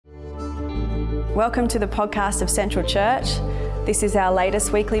Welcome to the podcast of Central Church. This is our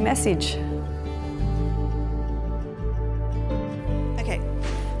latest weekly message. Okay,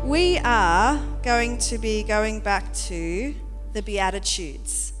 we are going to be going back to the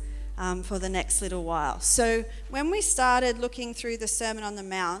Beatitudes for the next little while. So when we started looking through the Sermon on the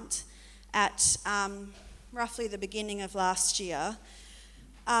Mount at roughly the beginning of last year,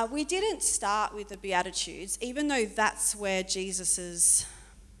 we didn't start with the Beatitudes, even though that's where Jesus's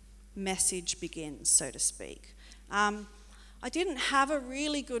message begins, so to speak. I didn't have a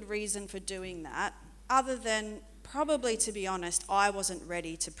really good reason for doing that, other than probably, to be honest, I wasn't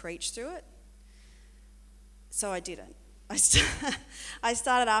ready to preach through it. So I didn't. I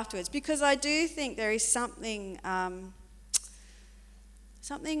started afterwards because I do think there is something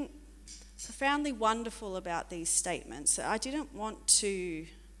profoundly wonderful about these statements. I didn't want to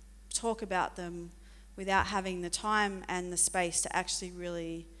talk about them without having the time and the space to actually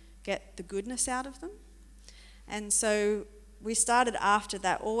really get the goodness out of them. And so we started after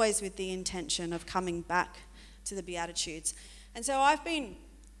that, always with the intention of coming back to the Beatitudes. And so I've been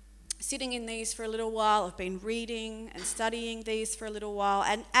sitting in these for a little while. I've been reading and studying these for a little while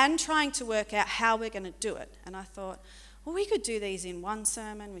and trying to work out how we're going to do it. And I thought, well, we could do these in one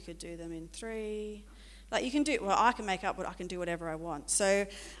sermon. We could do them in three. Like you can do, well, I can make up what I can do whatever I want. So,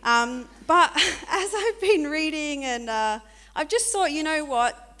 but as I've been reading and I've just thought, you know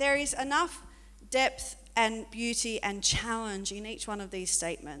what? There is enough depth and beauty and challenge in each one of these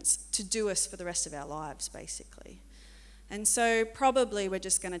statements to do us for the rest of our lives, basically. And so probably we're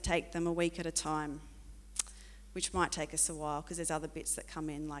just going to take them a week at a time, which might take us a while because there's other bits that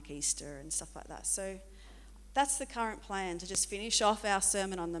come in like Easter and stuff like that. So that's the current plan, to just finish off our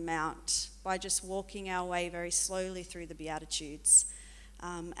Sermon on the Mount by just walking our way very slowly through the Beatitudes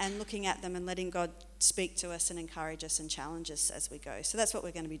and looking at them and letting God speak to us and encourage us and challenge us as we go. So that's what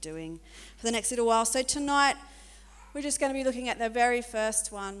we're going to be doing for the next little while. So tonight we're just going to be looking at the very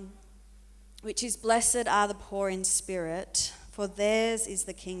first one, which is, "Blessed are the poor in spirit, for theirs is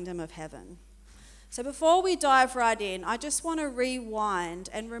the kingdom of heaven." So before we dive right in, I just want to rewind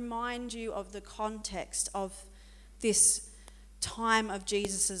and remind you of the context of this time of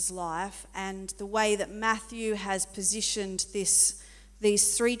Jesus' life and the way that Matthew has positioned these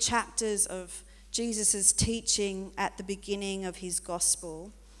 3 chapters of Jesus' teaching at the beginning of his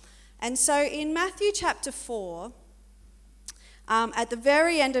gospel. And so in Matthew chapter 4, at the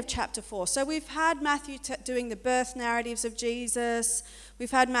very end of chapter 4, so we've had Matthew doing the birth narratives of Jesus,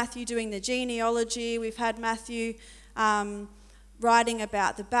 we've had Matthew doing the genealogy, we've had Matthew writing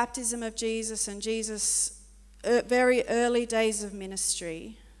about the baptism of Jesus and Jesus' very early days of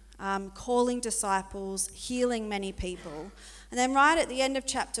ministry, calling disciples, healing many people. And then right at the end of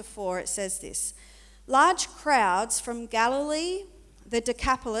chapter 4, it says this: "Large crowds from Galilee, the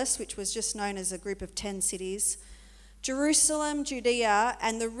Decapolis, which was just known as a group of 10 cities, Jerusalem, Judea,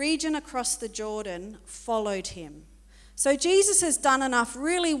 and the region across the Jordan followed him." So Jesus has done enough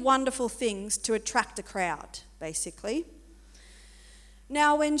really wonderful things to attract a crowd, basically.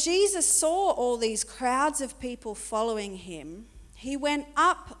 Now, when Jesus saw all these crowds of people following him, he went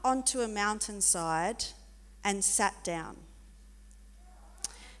up onto a mountainside and sat down.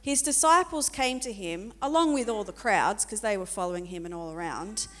 His disciples came to him, along with all the crowds, because they were following him and all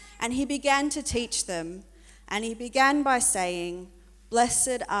around, and he began to teach them. And he began by saying,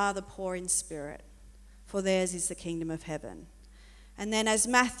 "Blessed are the poor in spirit, for theirs is the kingdom of heaven." And then as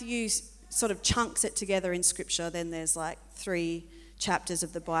Matthew sort of chunks it together in scripture, then there's like 3 chapters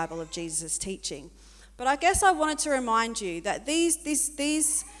of the Bible of Jesus' teaching. But I guess I wanted to remind you that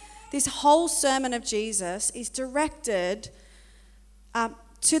this whole sermon of Jesus is directed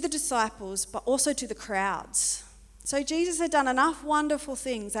to the disciples, but also to the crowds. So Jesus had done enough wonderful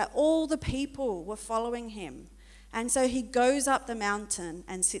things that all the people were following him. And so he goes up the mountain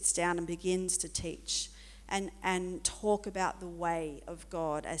and sits down and begins to teach and talk about the way of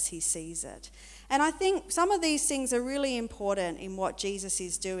God as he sees it. And I think some of these things are really important in what Jesus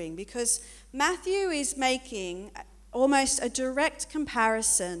is doing, because Matthew is making almost a direct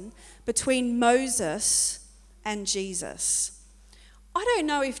comparison between Moses and Jesus. I don't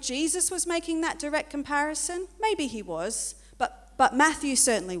know if Jesus was making that direct comparison. Maybe he was, but Matthew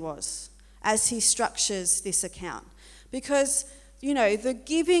certainly was, as he structures this account. Because, you know, the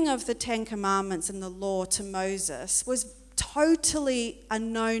giving of the 10 Commandments and the law to Moses was totally a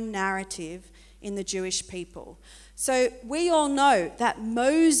known narrative in the Jewish people. So we all know that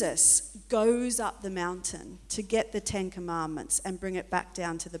Moses goes up the mountain to get the 10 Commandments and bring it back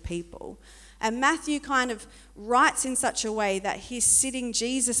down to the people. And Matthew kind of writes in such a way that he's sitting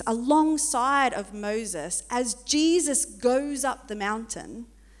Jesus alongside of Moses as Jesus goes up the mountain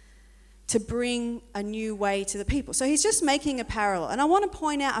to bring a new way to the people. So he's just making a parallel. And I want to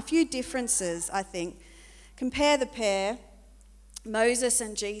point out a few differences, I think. Compare the pair, Moses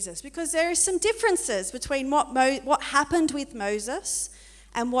and Jesus, because there are some differences between what happened with Moses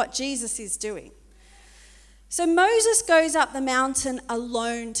and what Jesus is doing. So Moses goes up the mountain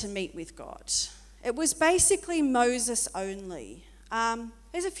alone to meet with God. It was basically Moses only.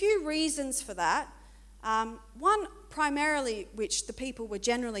 There's a few reasons for that. One, primarily, which the people were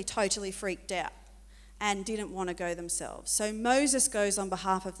generally totally freaked out and didn't want to go themselves. So Moses goes on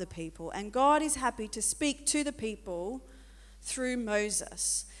behalf of the people, and God is happy to speak to the people through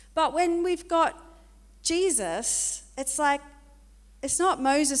Moses. But when we've got Jesus, it's like, it's not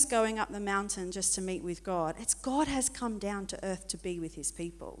Moses going up the mountain just to meet with God. It's God has come down to earth to be with his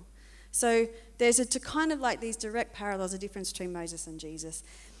people. So there's kind of like these direct parallels, a difference between Moses and Jesus.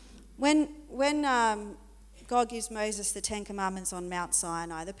 When God gives Moses the 10 Commandments on Mount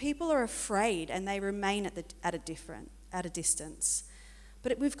Sinai, the people are afraid and they remain at a distance.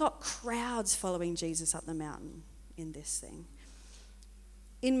 But we've got crowds following Jesus up the mountain in this thing.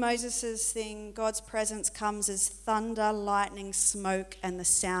 In Moses' thing, God's presence comes as thunder, lightning, smoke, and the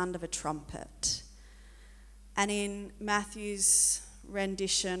sound of a trumpet. And in Matthew's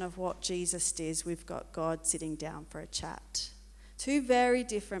rendition of what Jesus did, we've got God sitting down for a chat. Two very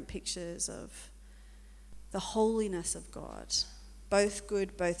different pictures of the holiness of God. Both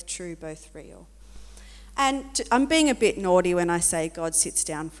good, both true, both real. And I'm being a bit naughty when I say God sits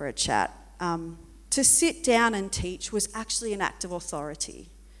down for a chat. To sit down and teach was actually an act of authority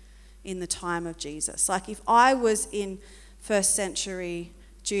in the time of Jesus. Like if I was in first century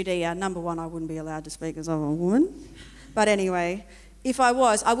Judea, number one, I wouldn't be allowed to speak as I'm a woman. But anyway, if I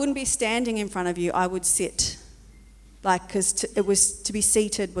was, I wouldn't be standing in front of you, I would sit. Because to be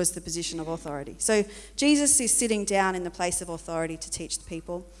seated was the position of authority. So Jesus is sitting down in the place of authority to teach the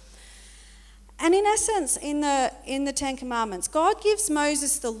people. And in essence, in the 10 Commandments, God gives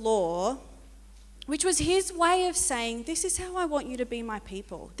Moses the law, which was his way of saying, this is how I want you to be my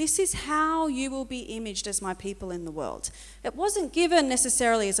people. This is how you will be imaged as my people in the world. It wasn't given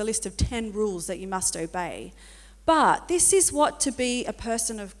necessarily as a list of 10 rules that you must obey, but this is what to be a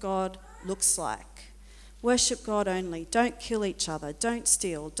person of God looks like. Worship God only. Don't kill each other. Don't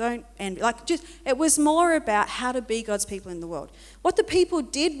steal. Don't envy. It was more about how to be God's people in the world. What the people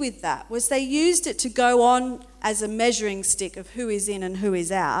did with that was they used it to go on as a measuring stick of who is in and who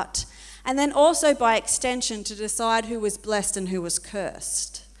is out, and then also by extension to decide who was blessed and who was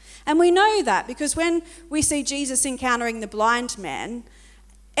cursed. And we know that because when we see Jesus encountering the blind man,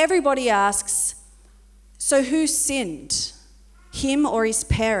 everybody asks, so who sinned? Him or his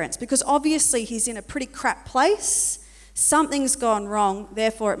parents? Because obviously he's in a pretty crap place. Something's gone wrong,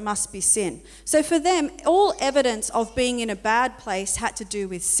 therefore it must be sin. So for them, all evidence of being in a bad place had to do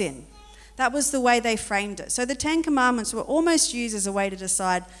with sin. That was the way they framed it. So the 10 Commandments were almost used as a way to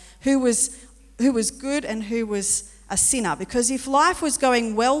decide who was good and who was a sinner. Because if life was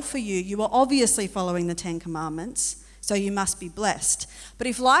going well for you, you were obviously following the 10 Commandments. So you must be blessed. But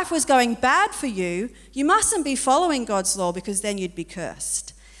if life was going bad for you, you mustn't be following God's law because then you'd be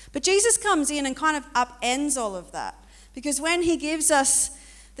cursed. But Jesus comes in and kind of upends all of that. Because when he gives us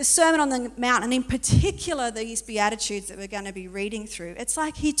the Sermon on the Mount, and in particular these Beatitudes that we're going to be reading through, it's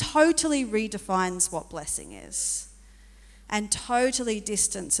like he totally redefines what blessing is and totally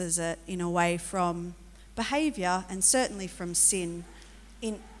distances it in a way from behaviour and certainly from sin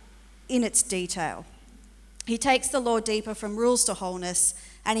in its detail. He takes the law deeper from rules to wholeness,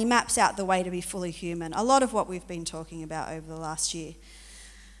 and he maps out the way to be fully human, a lot of what we've been talking about over the last year.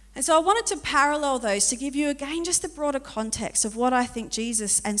 And so I wanted to parallel those to give you again just the broader context of what I think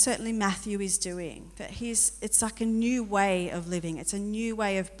Jesus and certainly Matthew is doing. That it's like a new way of living, it's a new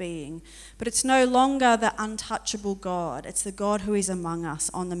way of being, but it's no longer the untouchable God, it's the God who is among us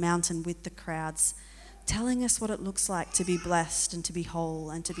on the mountain with the crowds, telling us what it looks like to be blessed and to be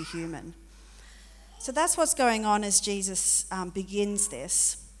whole and to be human. So that's what's going on as Jesus begins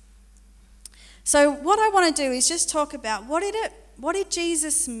this. So what I want to do is just talk about what did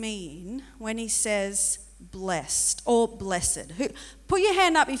Jesus mean when he says blessed or blessed? Put your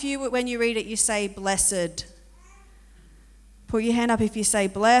hand up if when you read it you say blessed. Put your hand up if you say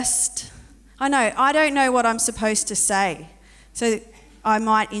blessed. I don't know what I'm supposed to say. So I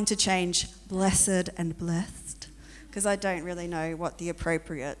might interchange blessed and blessed because I don't really know what the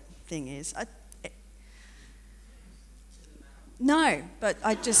appropriate thing is. No, but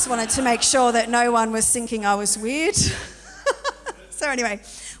I just wanted to make sure that no one was thinking I was weird. So anyway,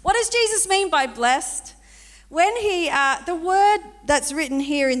 what does Jesus mean by blessed? When the word that's written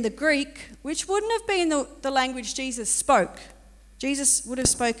here in the Greek, which wouldn't have been the language Jesus spoke, Jesus would have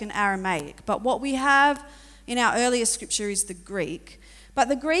spoken Aramaic, but what we have in our earlier scripture is the Greek. But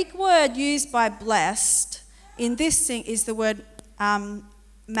the Greek word used by blessed in this thing is the word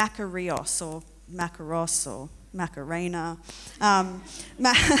makarios or makaros or macarena.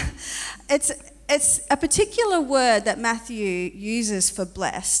 It's a particular word that Matthew uses for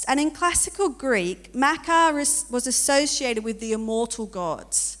blessed. And in classical Greek, Makar was associated with the immortal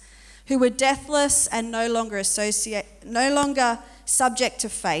gods who were deathless and no longer subject to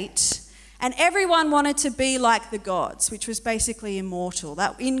fate. And everyone wanted to be like the gods, which was basically immortal.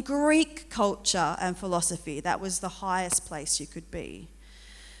 That in Greek culture and philosophy, that was the highest place you could be,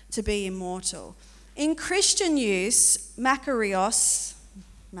 to be immortal. In Christian use, Makarios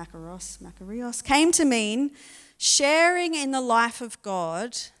came to mean sharing in the life of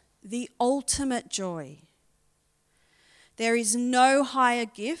God the ultimate joy. There is no higher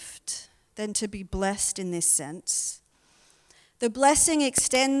gift than to be blessed in this sense. The blessing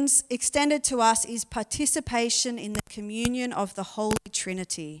extended to us is participation in the communion of the Holy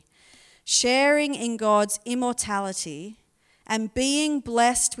Trinity, sharing in God's immortality and being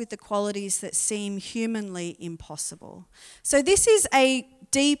blessed with the qualities that seem humanly impossible. So this is a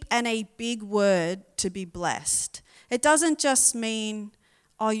deep and a big word, to be blessed. It doesn't just mean,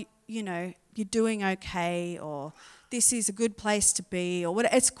 you're doing okay, or this is a good place to be, or what.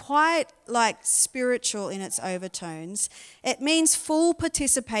 It's quite like spiritual in its overtones. It means full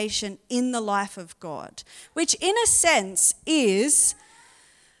participation in the life of God, which in a sense is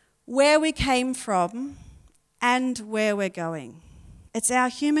where we came from and where we're going. It's our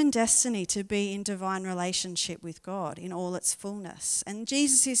human destiny to be in divine relationship with God in all its fullness. And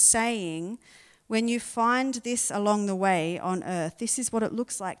Jesus is saying, when you find this along the way on earth, this is what it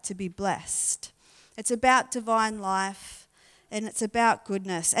looks like to be blessed. It's about divine life and it's about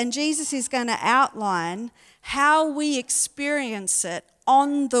goodness. And Jesus is going to outline how we experience it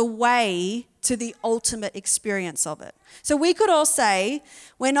on the way to the ultimate experience of it. So we could all say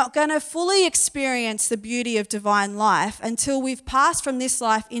we're not going to fully experience the beauty of divine life until we've passed from this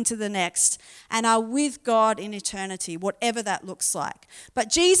life into the next and are with God in eternity, whatever that looks like. But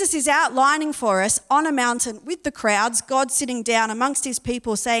Jesus is outlining for us on a mountain with the crowds, God sitting down amongst his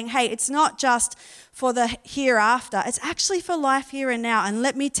people saying, hey, it's not just for the hereafter, it's actually for life here and now. And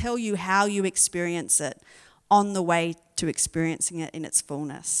let me tell you how you experience it on the way to experiencing it in its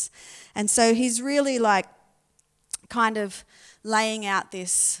fullness. And so he's really kind of laying out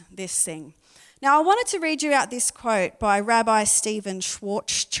this thing. Now, I wanted to read you out this quote by Rabbi Stephen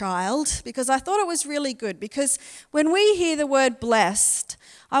Schwarzschild because I thought it was really good, because when we hear the word blessed,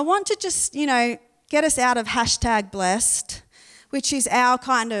 I want to just, get us out of #blessed, which is our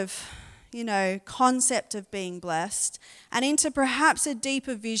kind of, concept of being blessed, and into perhaps a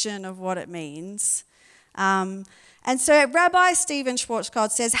deeper vision of what it means. And so Rabbi Stephen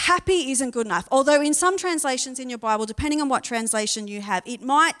Schwarzschild says, happy isn't good enough. Although in some translations in your Bible, depending on what translation you have, it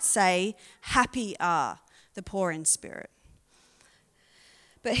might say, happy are the poor in spirit.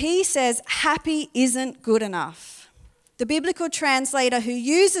 But he says, happy isn't good enough. The biblical translator who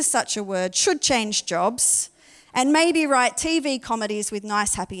uses such a word should change jobs and maybe write TV comedies with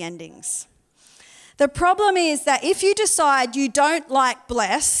nice happy endings. The problem is that if you decide you don't like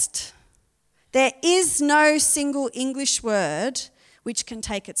blessed, there is no single English word which can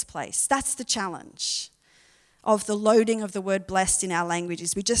take its place. That's the challenge of the loading of the word blessed in our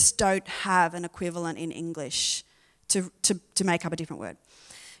languages. We just don't have an equivalent in English to make up a different word.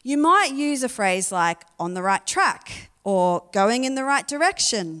 You might use a phrase like on the right track or going in the right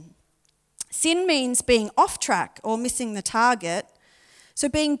direction. Sin means being off track or missing the target. So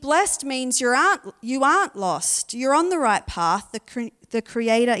being blessed means you aren't lost. You're on the right path the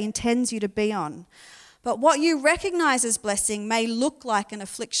Creator intends you to be on. But what you recognize as blessing may look like an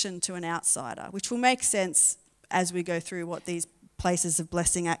affliction to an outsider, which will make sense as we go through what these places of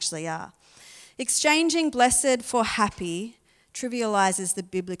blessing actually are. Exchanging blessed for happy trivializes the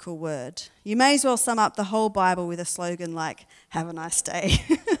biblical word. You may as well sum up the whole Bible with a slogan like, have a nice day.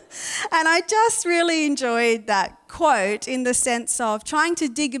 And I just really enjoyed that quote in the sense of trying to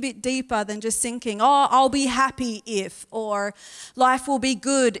dig a bit deeper than just thinking, oh, I'll be happy if, or life will be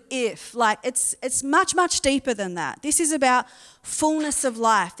good if. It's much, much deeper than that. This is about fullness of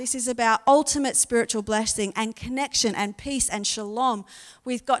life. This is about ultimate spiritual blessing and connection and peace and shalom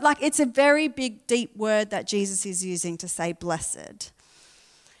with God. It's a very big, deep word that Jesus is using to say blessed.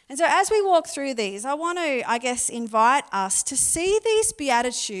 And so as we walk through these, I want to, invite us to see these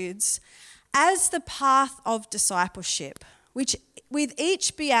Beatitudes as the path of discipleship, which with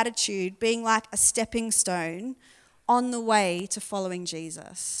each Beatitude being like a stepping stone on the way to following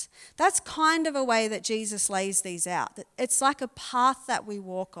Jesus. That's kind of a way that Jesus lays these out. It's like a path that we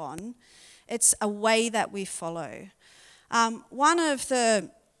walk on. It's a way that we follow. One of the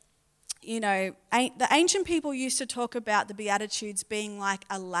ancient people used to talk about the Beatitudes being like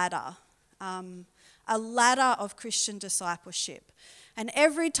a ladder of Christian discipleship. And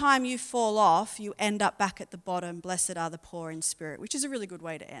every time you fall off, you end up back at the bottom. Blessed are the poor in spirit, which is a really good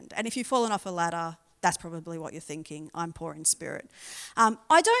way to end. And if you've fallen off a ladder, that's probably what you're thinking. I'm poor in spirit.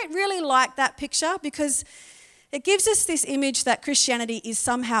 I don't really like that picture because it gives us this image that Christianity is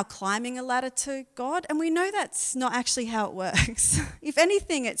somehow climbing a ladder to God. And we know that's not actually how it works. If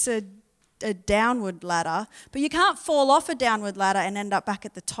anything, it's a downward ladder. But you can't fall off a downward ladder and end up back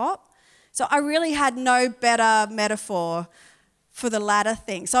at the top. So I really had no better metaphor for the ladder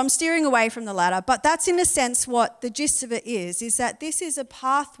thing. So I'm steering away from the ladder, but that's in a sense what the gist of it is that this is a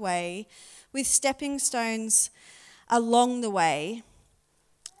pathway with stepping stones along the way.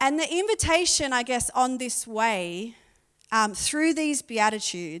 And the invitation, I guess, on this way, through these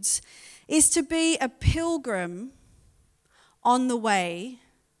Beatitudes, is to be a pilgrim on the way,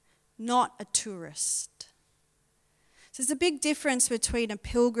 not a tourist. So there's a big difference between a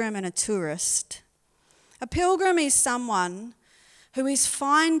pilgrim and a tourist. A pilgrim is someone who is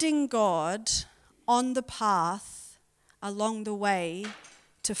finding God on the path along the way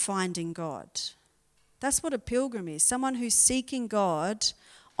to finding God. That's what a pilgrim is, someone who's seeking God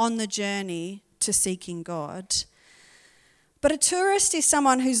on the journey to seeking God. But a tourist is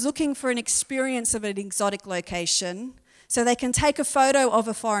someone who's looking for an experience of an exotic location so they can take a photo of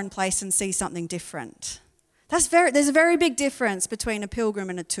a foreign place and see something different. There's a very big difference between a pilgrim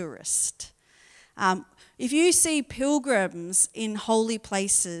and a tourist. If you see pilgrims in holy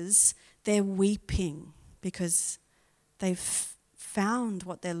places, they're weeping because they've found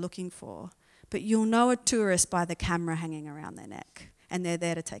what they're looking for. But you'll know a tourist by the camera hanging around their neck, and they're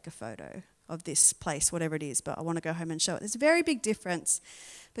there to take a photo of this place, whatever it is, but I want to go home and show it. There's a very big difference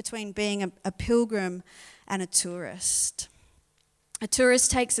between being a pilgrim and a tourist. A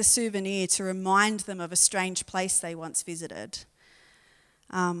tourist takes a souvenir to remind them of a strange place they once visited.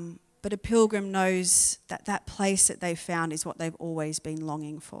 But a pilgrim knows that that place that they've found is what they've always been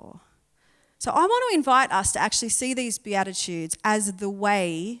longing for. So I want to invite us to actually see these Beatitudes as the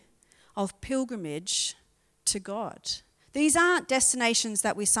way of pilgrimage to God. These aren't destinations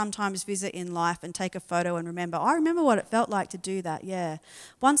that we sometimes visit in life and take a photo and remember, I remember what it felt like to do that, yeah.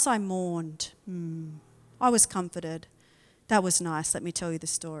 Once I mourned, I was comforted. That was nice, let me tell you the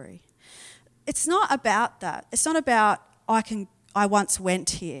story. It's not about that. It's not about, I once went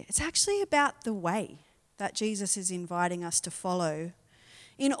here. It's actually about the way that Jesus is inviting us to follow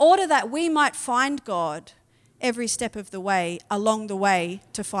in order that we might find God every step of the way, along the way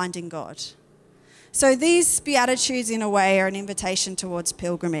to finding God. So these Beatitudes, in a way, are an invitation towards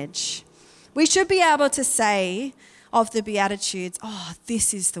pilgrimage. We should be able to say of the Beatitudes,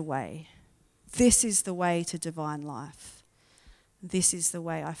 this is the way. This is the way to divine life. This is the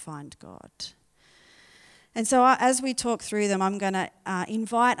way I find God. And so as we talk through them, I'm going to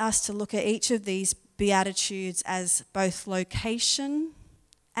invite us to look at each of these Beatitudes as both location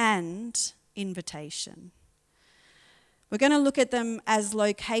and invitation. We're going to look at them as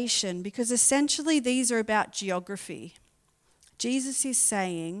location because essentially these are about geography. Jesus is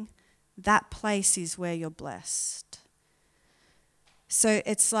saying that place is where you're blessed. So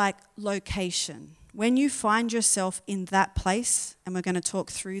it's like location. When you find yourself in that place, and we're going to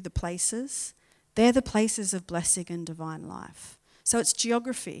talk through the places, they're the places of blessing and divine life. So it's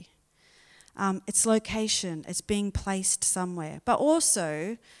geography. It's location. It's being placed somewhere. But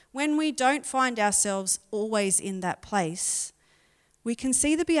also, when we don't find ourselves always in that place, we can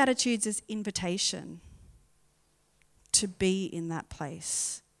see the Beatitudes as invitation to be in that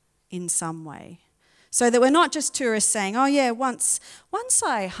place in some way. So that we're not just tourists saying, once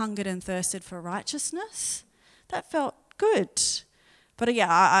I hungered and thirsted for righteousness. That felt good. But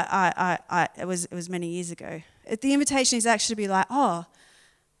it was many years ago. The invitation is actually to be like,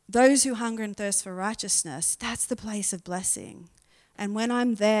 those who hunger and thirst for righteousness, that's the place of blessing. And when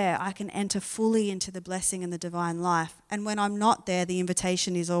I'm there, I can enter fully into the blessing and the divine life. And when I'm not there, the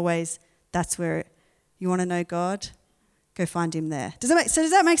invitation is always, that's where you want to know God? Go find him there. Does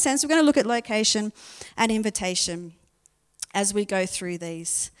that make sense? We're going to look at location and invitation as we go through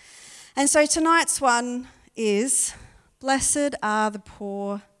these. And so tonight's one is, blessed are the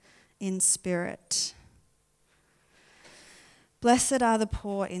poor in spirit. Blessed are the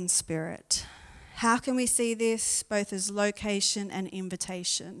poor in spirit. How can we see this both as location and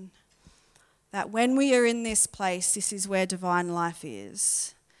invitation? That when we are in this place, this is where divine life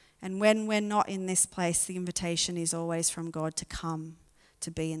is. And when we're not in this place, the invitation is always from God to come to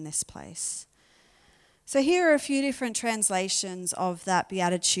be in this place. So here are a few different translations of that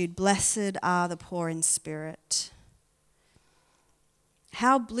beatitude. Blessed are the poor in spirit.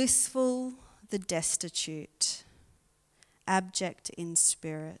 How blissful the destitute, abject in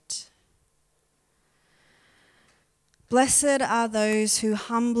spirit. Blessed are those who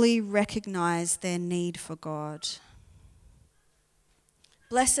humbly recognize their need for God.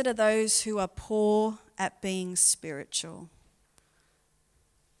 Blessed are those who are poor at being spiritual.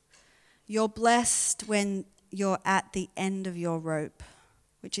 You're blessed when you're at the end of your rope,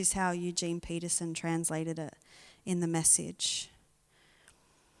 which is how Eugene Peterson translated it in the Message.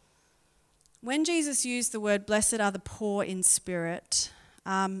 When Jesus used the word blessed are the poor in spirit,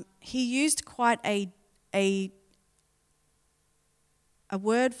 he used quite a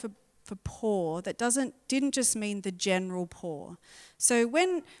word for poor that didn't just mean the general poor. So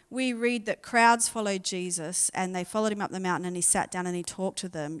when we read that crowds followed Jesus and they followed him up the mountain and he sat down and he talked to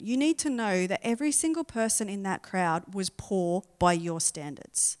them, you need to know that every single person in that crowd was poor by your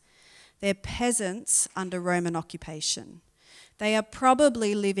standards. They're peasants under Roman occupation. They are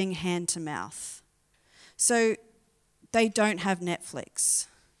probably living hand to mouth. So they don't have Netflix.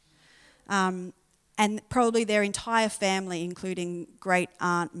 And probably their entire family, including great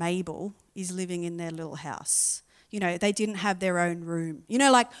aunt Mabel, is living in their little house. You know, they didn't have their own room. You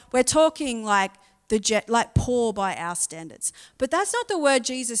know, like we're talking like poor by our standards. But that's not the word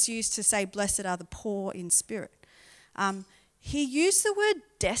Jesus used to say, blessed are the poor in spirit. He used the word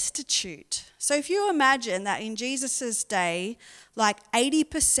destitute. So if you imagine that in Jesus' day, like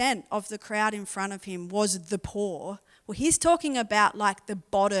 80% of the crowd in front of him was the poor, well, he's talking about like the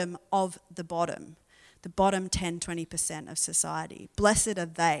bottom of the bottom. The bottom 10, 20% of society. Blessed are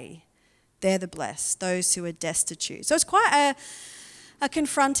they. They're the blessed, those who are destitute. So it's quite a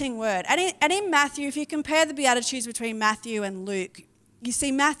confronting word. And in Matthew, if you compare the Beatitudes between Matthew and Luke, you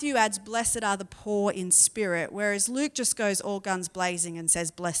see Matthew adds, blessed are the poor in spirit, whereas Luke just goes all guns blazing and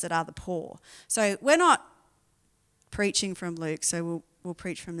says, blessed are the poor. So we're not preaching from Luke, so we'll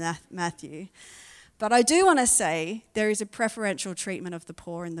preach from Matthew. But I do want to say there is a preferential treatment of the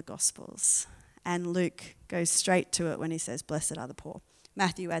poor in the Gospels. And Luke goes straight to it when he says, blessed are the poor.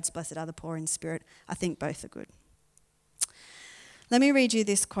 Matthew adds, blessed are the poor in spirit. I think both are good. Let me read you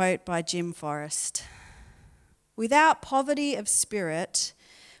this quote by Jim Forrest. Without poverty of spirit,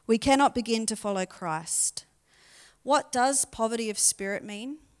 we cannot begin to follow Christ. What does poverty of spirit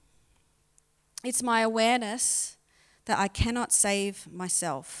mean? It's my awareness that I cannot save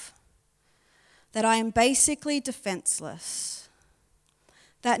myself, that I am basically defenseless,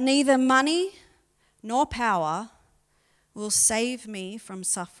 that neither money nor power will save me from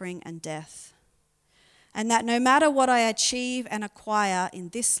suffering and death, and that no matter what I achieve and acquire in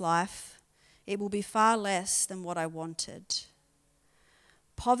this life, it will be far less than what I wanted.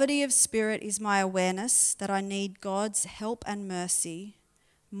 Poverty of spirit is my awareness that I need God's help and mercy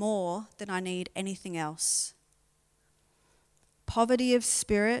more than I need anything else. Poverty of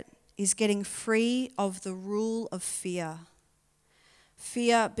spirit is getting free of the rule of fear.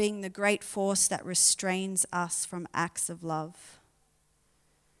 Fear being the great force that restrains us from acts of love.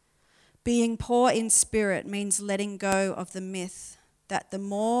 Being poor in spirit means letting go of the myth that the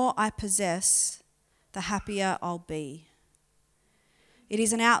more I possess, the happier I'll be. It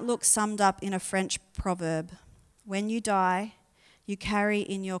is an outlook summed up in a French proverb. When you die, you carry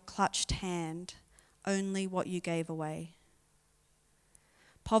in your clutched hand only what you gave away.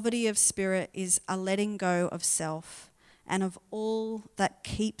 Poverty of spirit is a letting go of self and of all that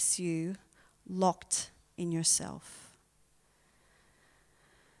keeps you locked in yourself.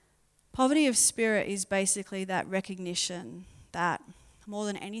 Poverty of spirit is basically that recognition that more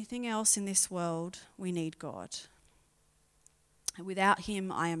than anything else in this world, we need God. Without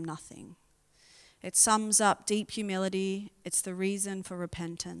him, I am nothing. It sums up deep humility. It's the reason for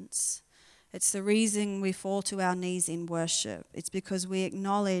repentance. It's the reason we fall to our knees in worship. It's because we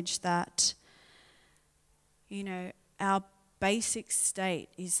acknowledge that, our basic state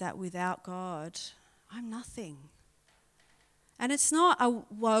is that without God, I'm nothing. And it's not a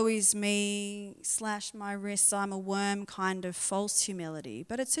woe is me, slash my wrists, I'm a worm kind of false humility,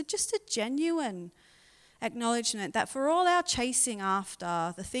 but it's just a genuine acknowledgement that for all our chasing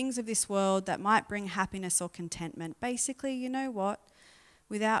after the things of this world that might bring happiness or contentment, basically, you know what?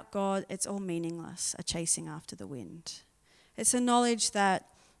 Without God, it's all meaningless, a chasing after the wind. It's a knowledge that,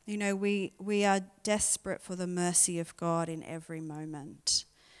 we are desperate for the mercy of God in every moment.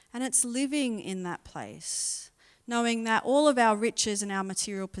 And it's living in that place, knowing that all of our riches and our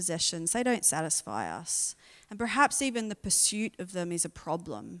material possessions, they don't satisfy us. And perhaps even the pursuit of them is a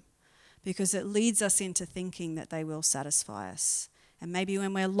problem. because it leads us into thinking that they will satisfy us. And maybe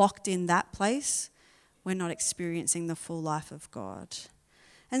when we're locked in that place, we're not experiencing the full life of God.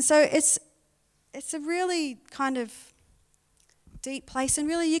 And so it's a really kind of deep place, and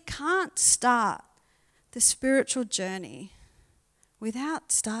really you can't start the spiritual journey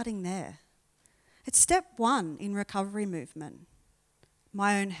without starting there. It's step one in recovery movement,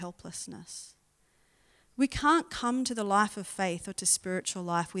 my own helplessness. We can't come to the life of faith or to spiritual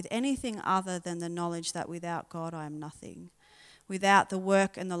life with anything other than the knowledge that without God I am nothing. Without the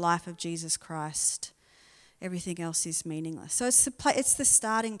work and the life of Jesus Christ, everything else is meaningless. So it's the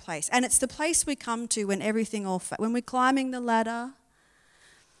starting place, and it's the place we come to when when we're climbing the ladder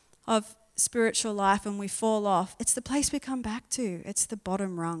of spiritual life and we fall off. It's the place we come back to. It's the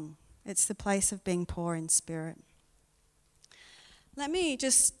bottom rung. It's the place of being poor in spirit. Let me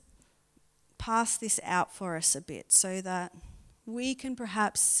just pass this out for us a bit so that we can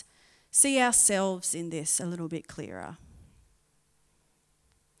perhaps see ourselves in this a little bit clearer.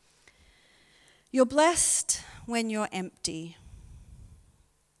 You're blessed when you're empty,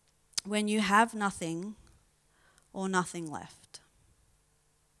 when you have nothing or nothing left.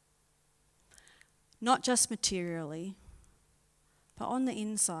 Not just materially, but on the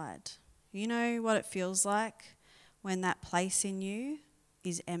inside. You know what it feels like when that place in you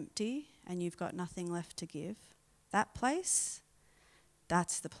is empty and you've got nothing left to give? That place,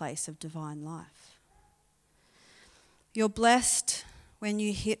 that's the place of divine life. You're blessed when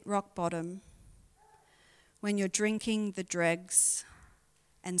you hit rock bottom, when you're drinking the dregs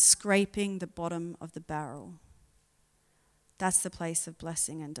and scraping the bottom of the barrel. That's the place of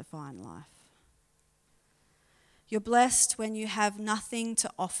blessing and divine life. You're blessed when you have nothing to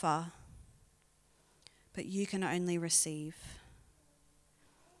offer, but you can only receive.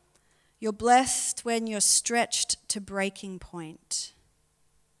 You're blessed when you're stretched to breaking point,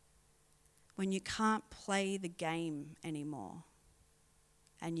 when you can't play the game anymore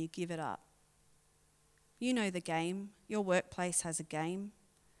and you give it up. You know the game. Your workplace has a game.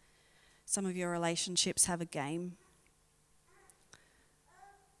 Some of your relationships have a game.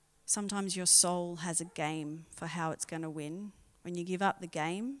 Sometimes your soul has a game for how it's going to win. When you give up the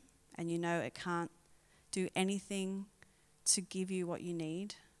game and you know it can't do anything to give you what you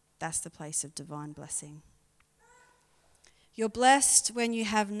need, that's the place of divine blessing. You're blessed when you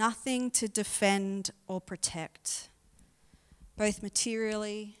have nothing to defend or protect, both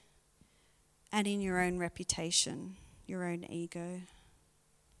materially and in your own reputation, your own ego.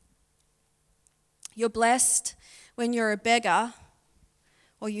 You're blessed when you're a beggar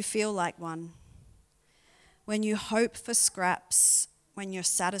or you feel like one, when you hope for scraps, when you're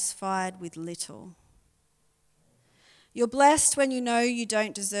satisfied with little. You're blessed when you know you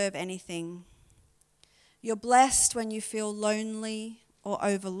don't deserve anything. You're blessed when you feel lonely or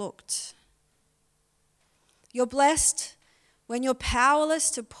overlooked. You're blessed when you're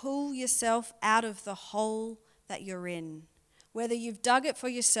powerless to pull yourself out of the hole that you're in. Whether you've dug it for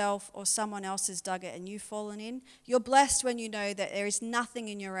yourself or someone else has dug it and you've fallen in, you're blessed when you know that there is nothing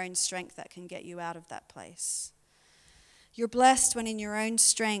in your own strength that can get you out of that place. You're blessed when in your own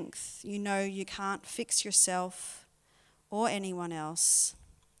strength you know you can't fix yourself or anyone else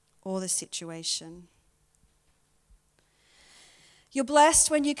or the situation. You're blessed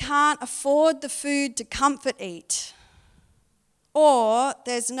when you can't afford the food to comfort eat, or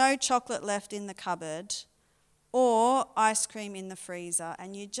there's no chocolate left in the cupboard, or ice cream in the freezer,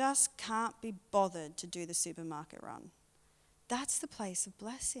 and you just can't be bothered to do the supermarket run. That's the place of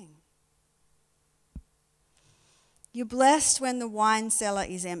blessing. You're blessed when the wine cellar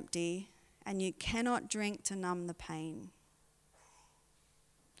is empty and you cannot drink to numb the pain.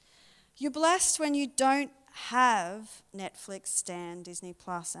 You're blessed when you don't have Netflix, Stan, Disney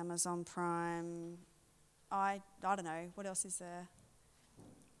Plus, Amazon Prime, I don't know, what else is there?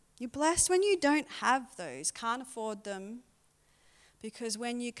 You're blessed when you don't have those, can't afford them, because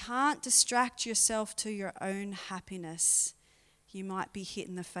when you can't distract yourself to your own happiness, you might be hit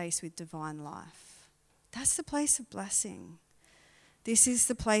in the face with divine life. That's the place of blessing. This is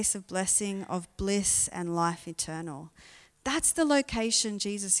the place of blessing, of bliss and life eternal. That's the location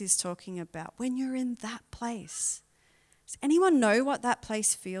Jesus is talking about, when you're in that place. Does anyone know what that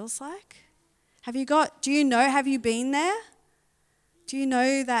place feels like? Have you been there? Do you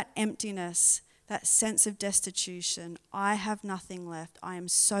know that emptiness, that sense of destitution? I have nothing left. I am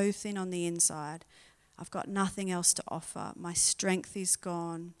so thin on the inside. I've got nothing else to offer. My strength is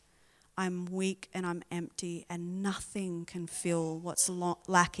gone. I'm weak and I'm empty, and nothing can fill what's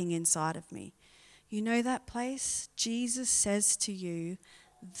lacking inside of me. You know that place? Jesus says to you,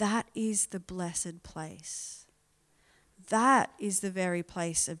 that is the blessed place. that is the very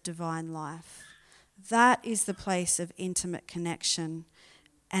place of divine life. That is the place of intimate connection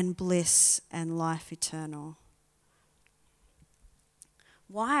and bliss and life eternal.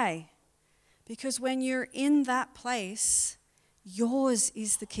 Why? Because when you're in that place, yours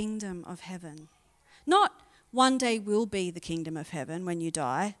is the kingdom of heaven. Not one day will be the kingdom of heaven when you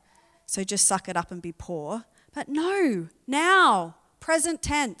die, so just suck it up and be poor. But no, now, present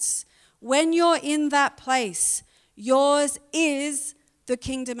tense, when you're in that place, yours is the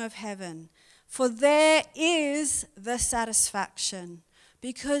kingdom of heaven. For there is the satisfaction,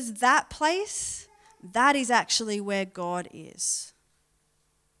 because that place, that is actually where God is.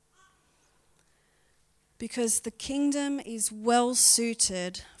 Because the kingdom is well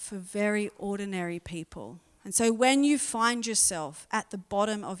suited for very ordinary people. And so when you find yourself at the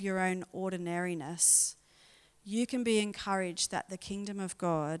bottom of your own ordinariness, you can be encouraged that the kingdom of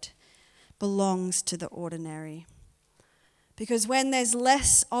God belongs to the ordinary. Because when there's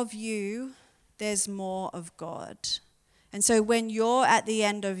less of you, there's more of God. And so when you're at the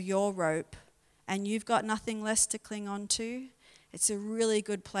end of your rope and you've got nothing less to cling on to, it's a really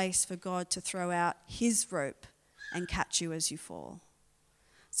good place for God to throw out his rope and catch you as you fall.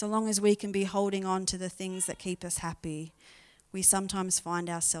 So long as we can be holding on to the things that keep us happy, we sometimes find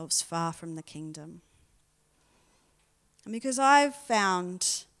ourselves far from the kingdom. And because I've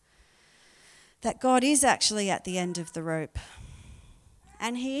found that God is actually at the end of the rope,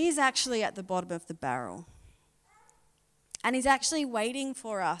 and he is actually at the bottom of the barrel, and he's actually waiting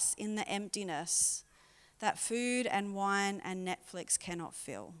for us in the emptiness that food and wine and Netflix cannot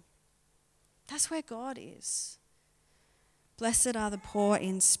fill. That's where God is. Blessed are the poor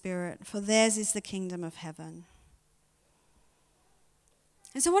in spirit, for theirs is the kingdom of heaven.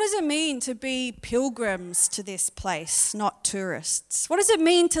 And so what does it mean to be pilgrims to this place, not tourists? What does it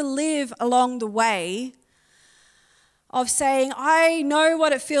mean to live along the way of saying, I know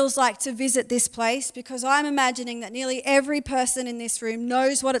what it feels like to visit this place, because I'm imagining that nearly every person in this room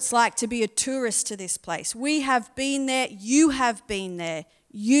knows what it's like to be a tourist to this place. We have been there, you have been there.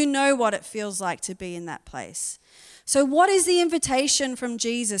 You know what it feels like to be in that place. So what is the invitation from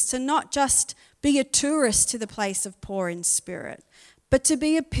Jesus? To not just be a tourist to the place of poor in spirit, but to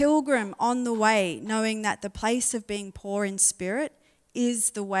be a pilgrim on the way, knowing that the place of being poor in spirit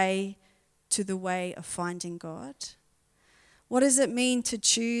is the way to the way of finding God. What does it mean to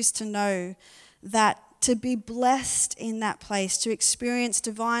choose to know that to be blessed in that place, to experience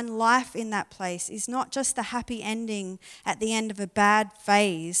divine life in that place, is not just the happy ending at the end of a bad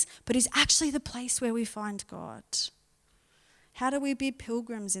phase, but is actually the place where we find God? How do we be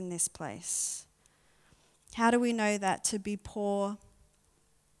pilgrims in this place? How do we know that to be poor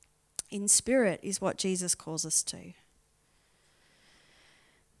in spirit is what Jesus calls us to?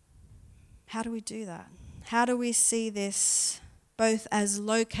 How do we do that? How do we see this both as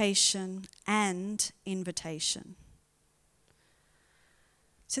location and invitation?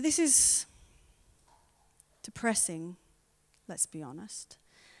 So this is depressing, let's be honest,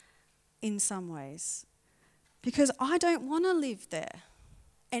 in some ways, because I don't want to live there.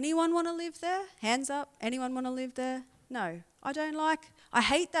 Anyone want to live there? Hands up. Anyone want to live there? No, I don't like. I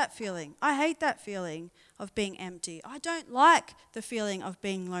hate that feeling. I hate that feeling of being empty. I don't like the feeling of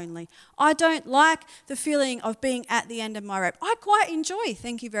being lonely. I don't like the feeling of being at the end of my rope. I quite enjoy,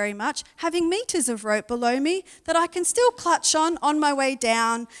 thank you very much, having meters of rope below me that I can still clutch on my way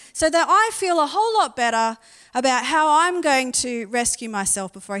down, so that I feel a whole lot better about how I'm going to rescue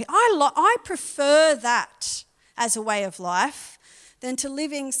myself before I prefer that as a way of life than to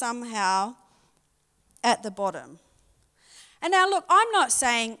living somehow at the bottom. And now look, I'm not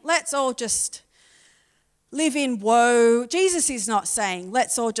saying let's all just live in woe. Jesus is not saying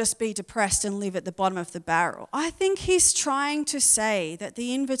let's all just be depressed and live at the bottom of the barrel. I think he's trying to say that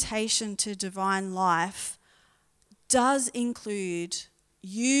the invitation to divine life does include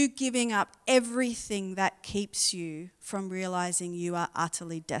you giving up everything that keeps you from realizing you are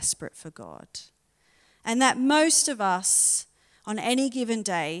utterly desperate for God. And that most of us on any given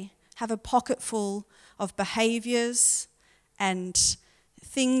day have a pocket full of behaviours and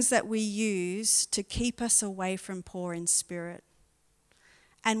things that we use to keep us away from poor in spirit.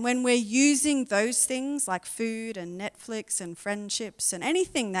 And when we're using those things like food and Netflix and friendships and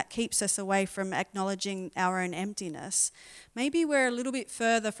anything that keeps us away from acknowledging our own emptiness, maybe we're a little bit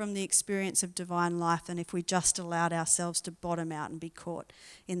further from the experience of divine life than if we just allowed ourselves to bottom out and be caught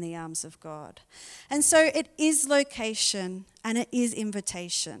in the arms of God. And so it is location and it is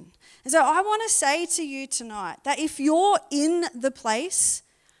invitation. And so I want to say to you tonight that if you're in the place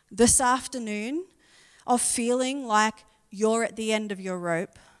this afternoon of feeling like you're at the end of your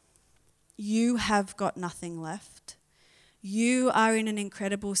rope, you have got nothing left, You are in an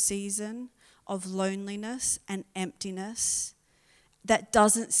incredible season of loneliness and emptiness that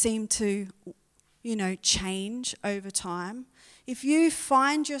doesn't seem to, change over time. If you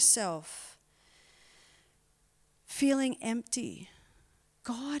find yourself feeling empty,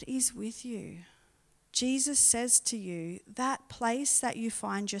 God is with you. Jesus says to you, that place that you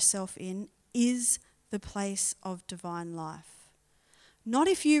find yourself in is the place of divine life. Not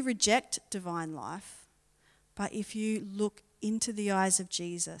if you reject divine life, but if you look into the eyes of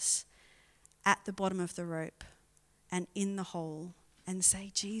Jesus at the bottom of the rope and in the hole and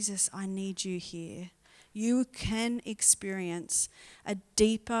say, Jesus, I need you here. You can experience a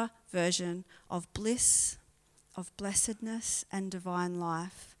deeper version of bliss, of blessedness and divine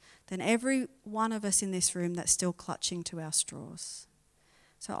life than every one of us in this room that's still clutching to our straws.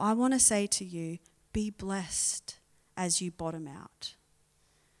 So I want to say to you, be blessed as you bottom out.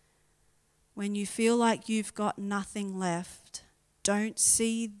 When you feel like you've got nothing left, don't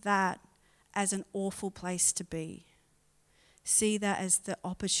see that as an awful place to be. See that as the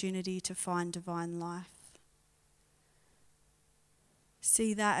opportunity to find divine life.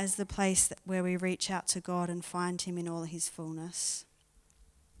 See that as the place where we reach out to God and find him in all his fullness.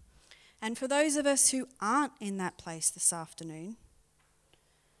 And for those of us who aren't in that place this afternoon,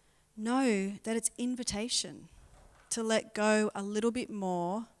 know that it's invitation to let go a little bit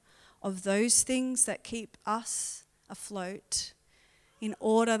more of those things that keep us afloat in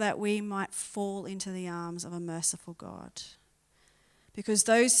order that we might fall into the arms of a merciful God. Because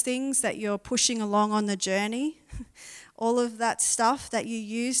those things that you're pushing along on the journey, all of that stuff that you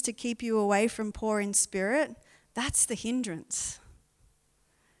use to keep you away from poor in spirit, that's the hindrance.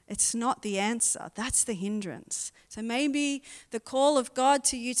 It's not the answer. That's the hindrance. So maybe the call of God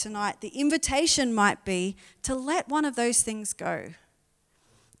to you tonight, the invitation might be to let one of those things go.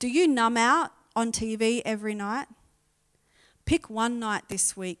 Do you numb out on TV every night? Pick one night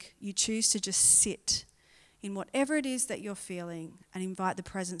this week you choose to just sit in whatever it is that you're feeling and invite the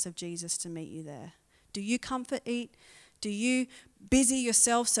presence of Jesus to meet you there. Do you comfort eat? Do you busy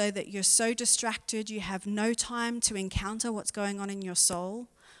yourself so that you're so distracted you have no time to encounter what's going on in your soul?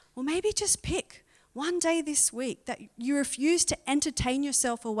 Or maybe just pick one day this week that you refuse to entertain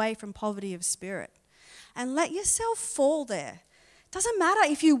yourself away from poverty of spirit and let yourself fall there. It doesn't matter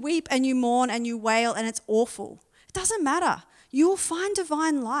if you weep and you mourn and you wail and it's awful. It doesn't matter. You will find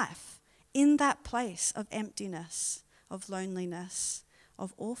divine life in that place of emptiness, of loneliness,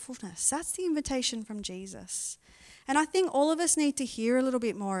 of awfulness. That's the invitation from Jesus. And I think all of us need to hear a little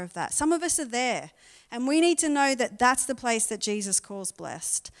bit more of that. Some of us are there, and we need to know that that's the place that Jesus calls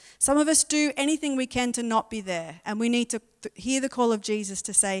blessed. Some of us do anything we can to not be there, and we need to hear the call of Jesus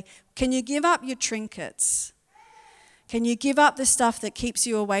to say, can you give up your trinkets? Can you give up the stuff that keeps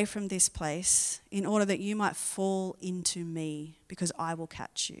you away from this place in order that you might fall into me because I will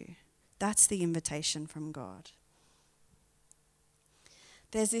catch you? That's the invitation from God.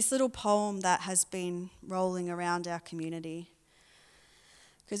 There's this little poem that has been rolling around our community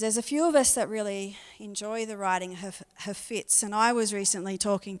because there's a few of us that really enjoy the writing of her fits. And I was recently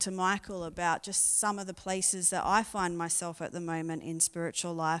talking to Michael about just some of the places that I find myself at the moment in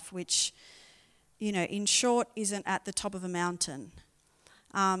spiritual life, which, in short, isn't at the top of a mountain.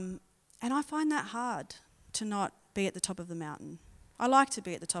 And I find that hard to not be at the top of the mountain. I like to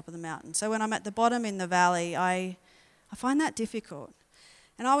be at the top of the mountain. So when I'm at the bottom in the valley, I find that difficult.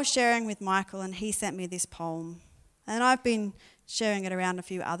 And I was sharing with Michael and he sent me this poem. And I've been sharing it around a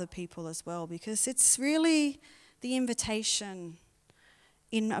few other people as well because it's really the invitation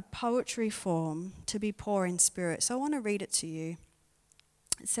in a poetry form to be poor in spirit. So I want to read it to you.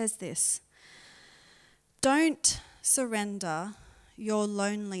 It says this: don't surrender your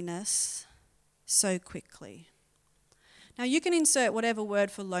loneliness so quickly. Now you can insert whatever word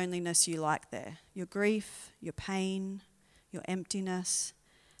for loneliness you like there. Your grief, your pain, your emptiness.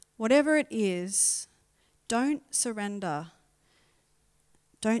 Whatever it is, don't surrender.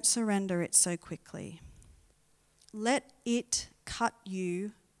 Don't surrender it so quickly. Let it cut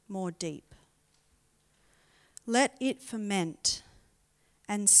you more deep. Let it ferment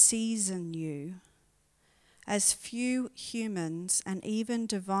and season you as few humans and even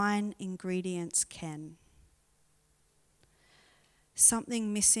divine ingredients can.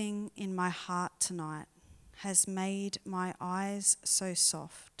 Something missing in my heart tonight has made my eyes so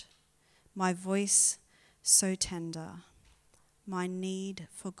soft, my voice so tender, my need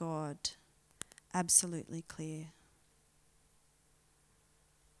for God absolutely clear.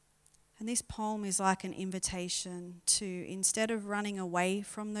 And this poem is like an invitation to, instead of running away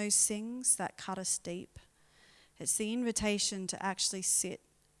from those things that cut us deep, it's the invitation to actually sit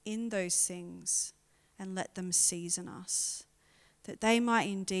in those things and let them season us, that they might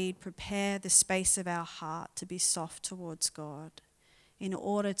indeed prepare the space of our heart to be soft towards God in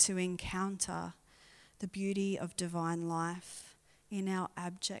order to encounter the beauty of divine life in our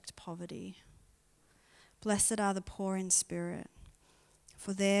abject poverty. Blessed are the poor in spirit,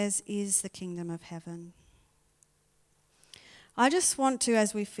 for theirs is the kingdom of heaven. I just want to,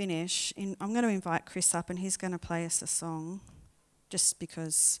 as we finish, I'm going to invite Chris up and he's going to play us a song, just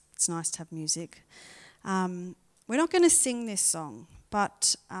because it's nice to have music. We're not going to sing this song,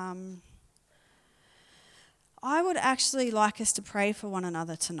 but I would actually like us to pray for one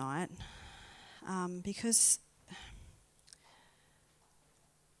another tonight, because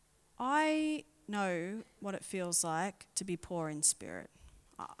I know what it feels like to be poor in spirit.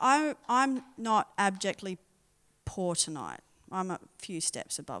 I'm not abjectly poor tonight. I'm a few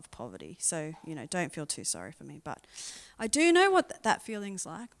steps above poverty, so, don't feel too sorry for me. But I do know what that feeling's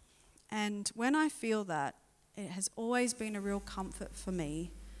like, and when I feel that, it has always been a real comfort for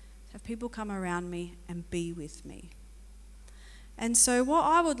me to have people come around me and be with me. And so what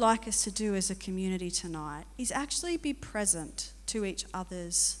I would like us to do as a community tonight is actually be present to each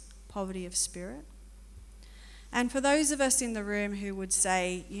other's poverty of spirit. And for those of us in the room who would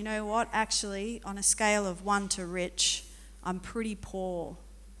say, you know what, actually, on a scale of 1 to rich, I'm pretty poor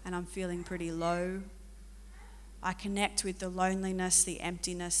and I'm feeling pretty low. I connect with the loneliness, the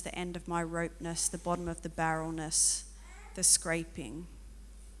emptiness, the end of my ropeness, the bottom of the barrelness, the scraping.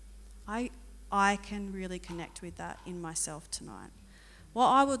 I can really connect with that in myself tonight. What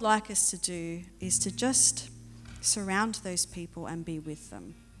I would like us to do is to just surround those people and be with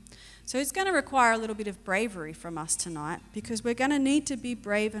them. So it's going to require a little bit of bravery from us tonight, because we're going to need to be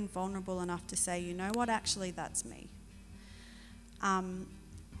brave and vulnerable enough to say, you know what, actually that's me.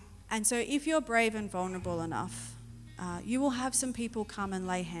 And so if you're brave and vulnerable enough, you will have some people come and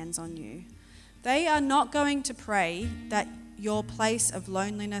lay hands on you. They are not going to pray that your place of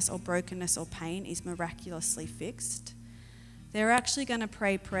loneliness or brokenness or pain is miraculously fixed. They're actually going to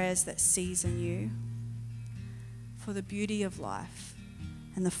pray prayers that season you for the beauty of life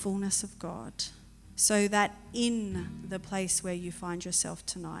and the fullness of God, so that in the place where you find yourself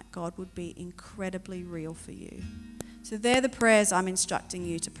tonight, God would be incredibly real for you. So they're the prayers I'm instructing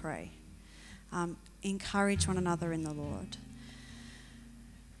you to pray. Encourage one another in the Lord.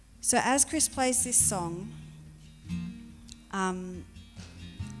 So as Chris plays this song,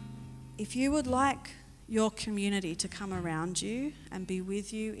 if you would like your community to come around you and be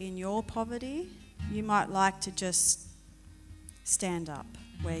with you in your poverty, you might like to just stand up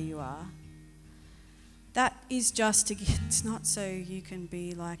where you are. That is just to get, it's not so you can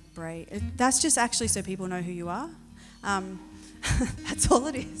be like brave. That's just actually so people know who you are. That's all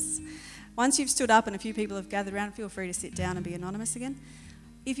it is. Once you've stood up and a few people have gathered around, feel free to sit down and be anonymous again.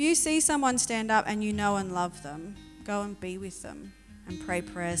 If you see someone stand up and you know and love them, go and be with them and pray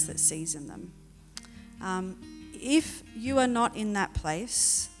prayers that season them. If you are not in that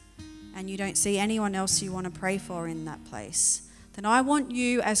place and you don't see anyone else you want to pray for in that place, then I want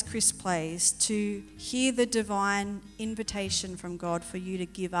you, as Chris plays, to hear the divine invitation from God for you to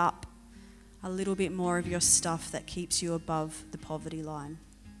give up a little bit more of your stuff that keeps you above the poverty line.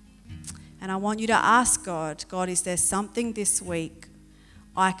 And I want you to ask God, is there something this week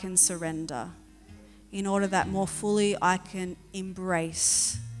I can surrender in order that more fully I can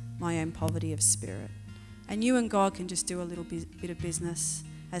embrace my own poverty of spirit? And you and God can just do a little bit of business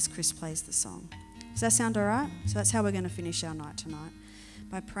as Chris plays the song. Does that sound all right? So that's how we're going to finish our night tonight,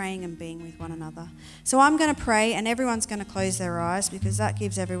 by praying and being with one another. So I'm going to pray and everyone's going to close their eyes, because that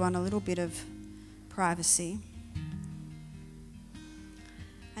gives everyone a little bit of privacy.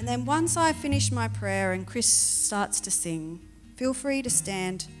 And then once I finish my prayer and Chris starts to sing, feel free to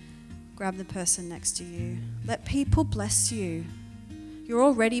stand, grab the person next to you. Let people bless you. You're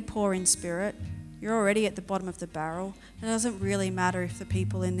already poor in spirit. You're already at the bottom of the barrel. It doesn't really matter if the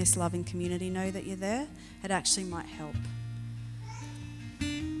people in this loving community know that you're there. It actually might help.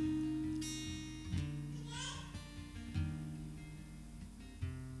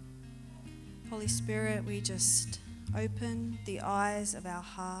 Holy Spirit, we just open the eyes of our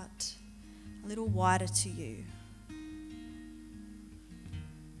heart a little wider to you.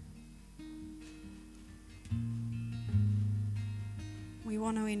 We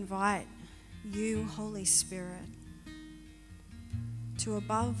want to invite you, Holy Spirit, to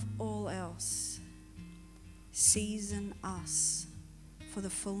above all else season us for the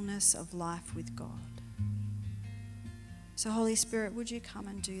fullness of life with God. So Holy Spirit, would you come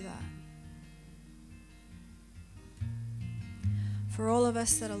and do that? For all of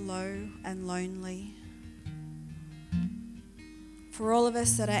us that are low and lonely, for all of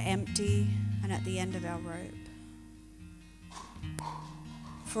us that are empty and and at the end of our rope.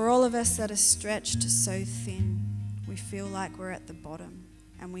 For all of us that are stretched so thin, we feel like we're at the bottom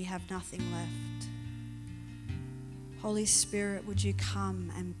and we have nothing left. Holy Spirit, would you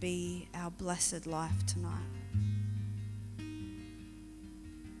come and be our blessed life tonight?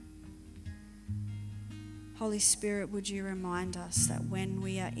 Holy Spirit, would you remind us that when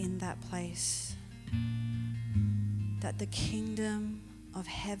we are in that place, that the kingdom of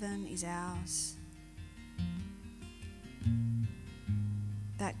heaven is ours,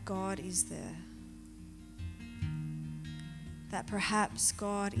 that God is there, that perhaps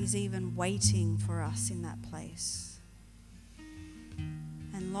God is even waiting for us in that place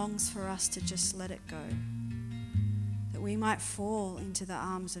and longs for us to just let it go, that we might fall into the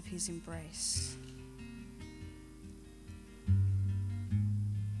arms of his embrace.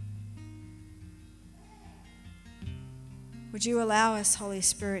 Would you allow us, Holy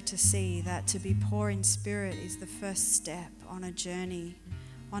Spirit, to see that to be poor in spirit is the first step on a journey,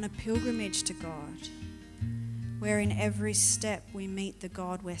 on a pilgrimage to God, where in every step we meet the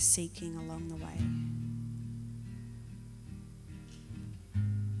God we're seeking along the way.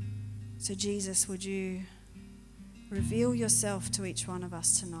 So Jesus, would you reveal yourself to each one of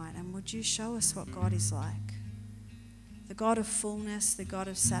us tonight, and would you show us what God is like? The God of fullness, the God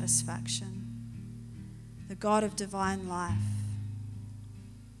of satisfaction, the God of divine life.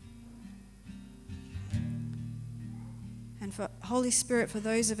 And for Holy Spirit, for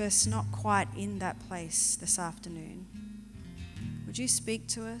those of us not quite in that place this afternoon, would you speak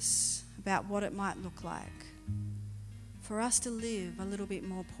to us about what it might look like for us to live a little bit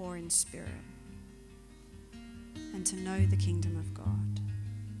more poor in spirit and to know the kingdom of God?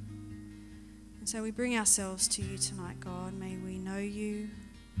 And so we bring ourselves to you tonight, God. May we know you.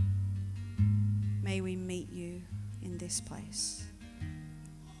 May we meet you in this place.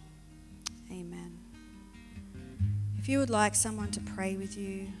 Amen. If you would like someone to pray with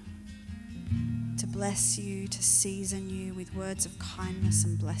you, to bless you, to season you with words of kindness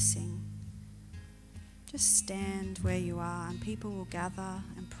and blessing, just stand where you are and people will gather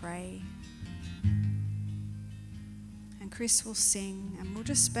and pray. And Chris will sing and we'll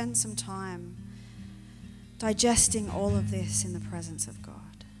just spend some time digesting all of this in the presence of God.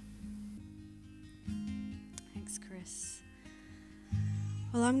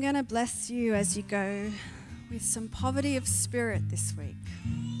 Well, I'm going to bless you as you go with some poverty of spirit this week.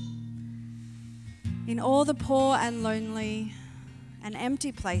 In all the poor and lonely and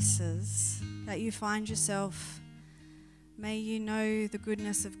empty places that you find yourself, may you know the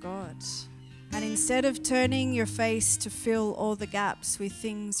goodness of God. And instead of turning your face to fill all the gaps with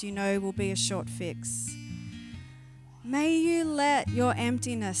things you know will be a short fix, may you let your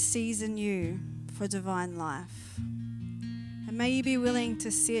emptiness season you for divine life. And may you be willing to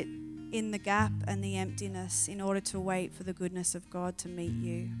sit in the gap and the emptiness in order to wait for the goodness of God to meet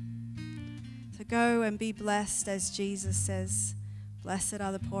you. So go and be blessed, as Jesus says, blessed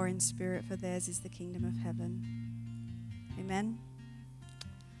are the poor in spirit, for theirs is the kingdom of heaven. Amen.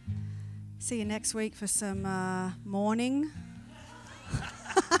 See you next week for some mourning.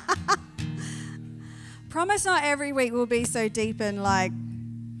 Promise not every week will be so deep and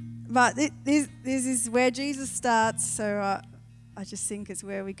but this is where Jesus starts, so I just think it's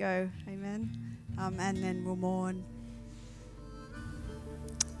where we go. Amen. And then we'll mourn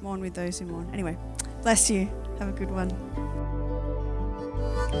with those who mourn. Anyway, bless you. Have a good one.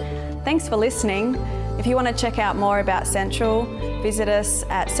 Thanks for listening. If you want to check out more about Central, visit us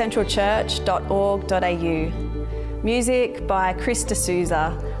at centralchurch.org.au. Music by Chris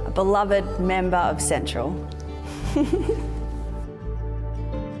D'Souza, a beloved member of Central.